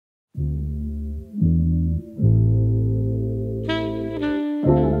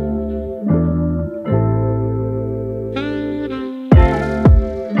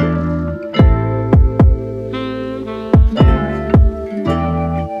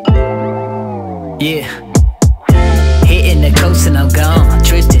Yeah. Hitting the coast and I'm gone.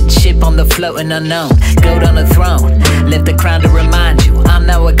 Tristan, ship on the floating unknown. Gold on the throne, left the crown to remind you I'm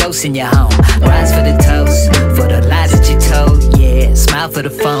now a ghost in your home. Rise for the toast, for the lies that you told. Yeah, smile for the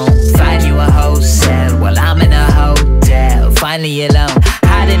phone. Find you a wholesale while I'm in a hotel. Finally alone,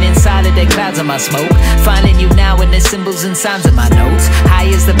 hiding inside of the clouds of my smoke. Finding you now in the symbols and signs of my notes. High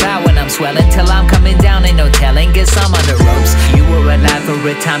as the bow when I'm swelling, till I'm coming down, ain't no telling. Guess I'm on the ropes. You were alive for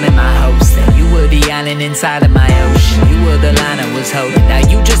a time in my hopes. Then you were the island inside of my ocean. You were the line I was holding. Now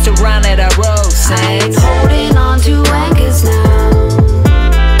you just a round that I rode. I'm holding on to anchors now.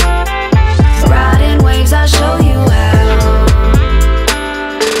 Riding waves, I'll show you how.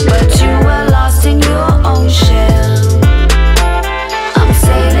 But you were lost in your own shell. I'm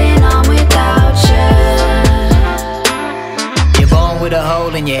sailing on without you. You're born with a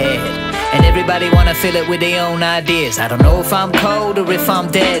hole in your head, and everybody wanna fill it with their own ideas. I don't know if I'm cold or if I'm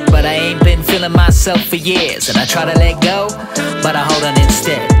dead, but I ain't been feeling myself for years. And I try to let go, but I hold on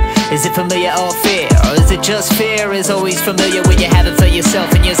instead. Is it familiar or fear? Or is it just fear? Is always familiar when you have it for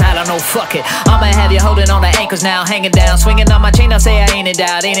yourself and yours. I don't know, fuck it. I'ma have you holding on the ankles now, hanging down, swinging on my chain. I'll say I ain't in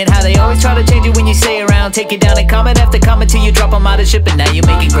doubt. Ain't it how they always try to change you when you stay around? Take you down and comment after comment till you drop them out of ship, and now you're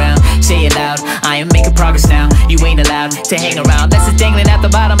making ground. Say it loud, I am making progress now. You ain't allowed to hang around. That's just dangling at the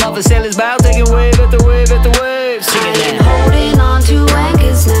bottom of a sailor's bow. Taking wave at the wave at the wave. Sing it now. Holding on to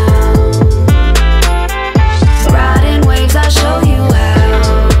anchors now. Riding waves, I'll show you how.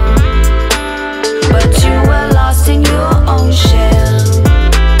 But you were lost in your own shell.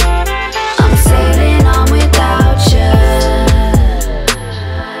 I'm sailing on without you.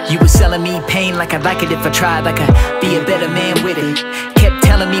 You were selling me pain like I'd like it if I tried, like I'd be a better man with it. Kept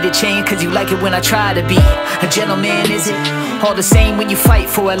telling me to change cause you like it when I try to be a gentleman, is it? All the same when you fight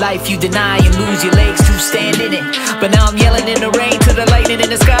for a life you deny and lose your legs to stand in it. But now I'm yelling in the rain to the lightning in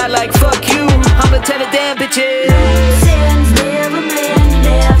the sky like fuck you, I'm a 10 of damn bitches.